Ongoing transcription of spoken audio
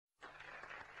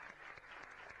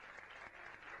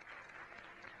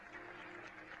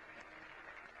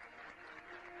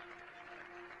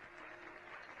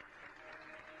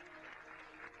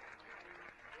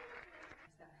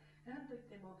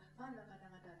もファンの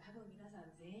方々は多分皆さん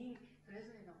全員それ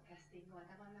ぞれのキャスティングを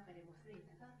頭の中でもすでに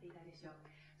なさっていたでしょう。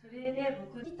それで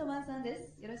僕、キットマンさんで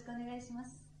す。よろしくお願いしま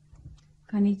す。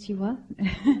Konnichiwa.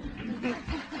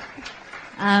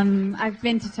 I've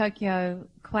been to Tokyo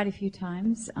quite a few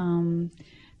times,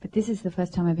 but this is the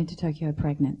first time I've been to Tokyo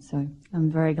pregnant, so I'm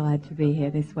very glad to be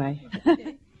here this way.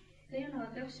 というのは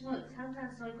私も散々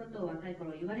そういうことを若い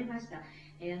頃言われました。あ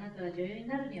なたは女優に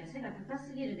なるには背が高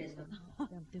すぎるですと。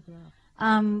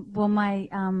Well, my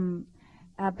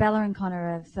Bella and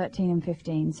Connor are 13 and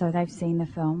 15, so they've seen the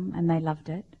film and they loved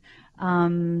it.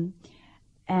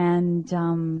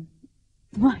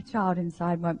 My child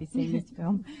inside won't be seeing this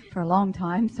film for a long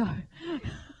time, so.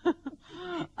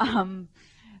 I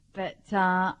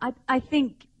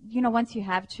think, once you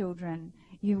have children,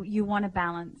 you want to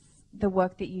balance the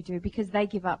work that you do because they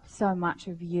give up so much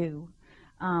of you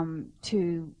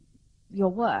to your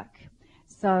work.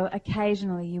 So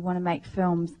occasionally you want to make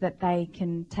films that they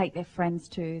can take their friends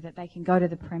to, that they can go to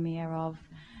the premiere of,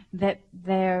 that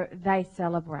they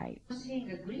celebrate. シーン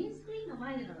がグリーンスクリーンの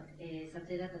前での、撮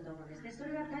影だったと思うんですね。そ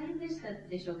れは大変でした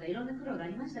でしょうか。いろんな苦労があ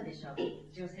りましたでしょう。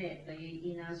女性と言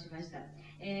い直しました、が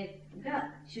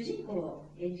主人公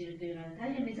を演じるというのは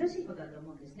大変珍しいことだと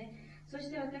思うんですね。そ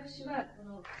して私はこ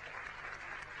のあ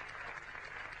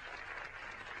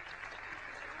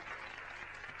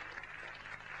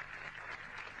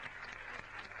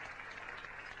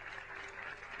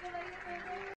りがとうござい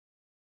ます。